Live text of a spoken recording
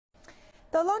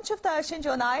The launch of the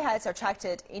Shenzhou-9 has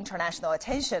attracted international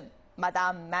attention.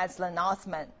 Madam Mazlan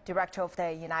Othman, director of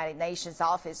the United Nations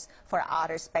Office for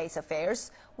Outer Space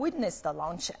Affairs, witnessed the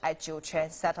launch at Jiuquan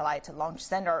Satellite Launch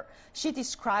Center. She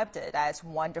described it as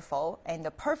wonderful and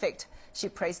perfect. She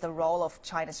praised the role of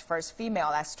China's first female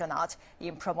astronaut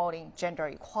in promoting gender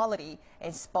equality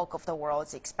and spoke of the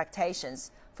world's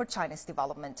expectations for China's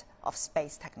development of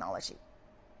space technology.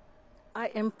 I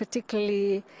am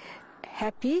particularly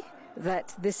happy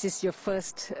that this is your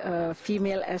first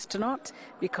female astronaut,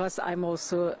 because I'm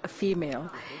also a female.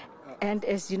 And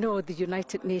as you know, the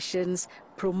United Nations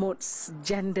promotes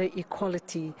gender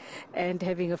equality, and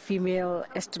having a female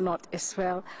astronaut as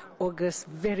well augurs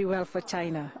very well for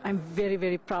China. I'm very,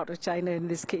 very proud of China in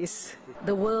this case.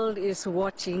 The world is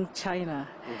watching China.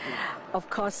 Of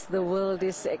course, the world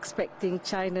is expecting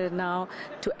China now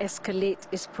to escalate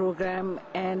its program,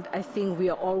 and I think we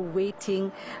are all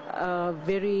waiting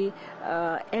very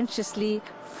anxiously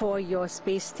for your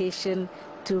space station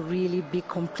to really be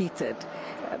completed,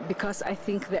 because I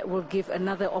think that will give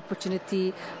another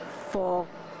opportunity for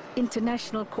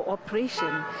international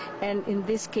cooperation, and in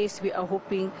this case we are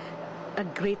hoping a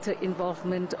greater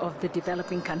involvement of the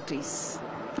developing countries.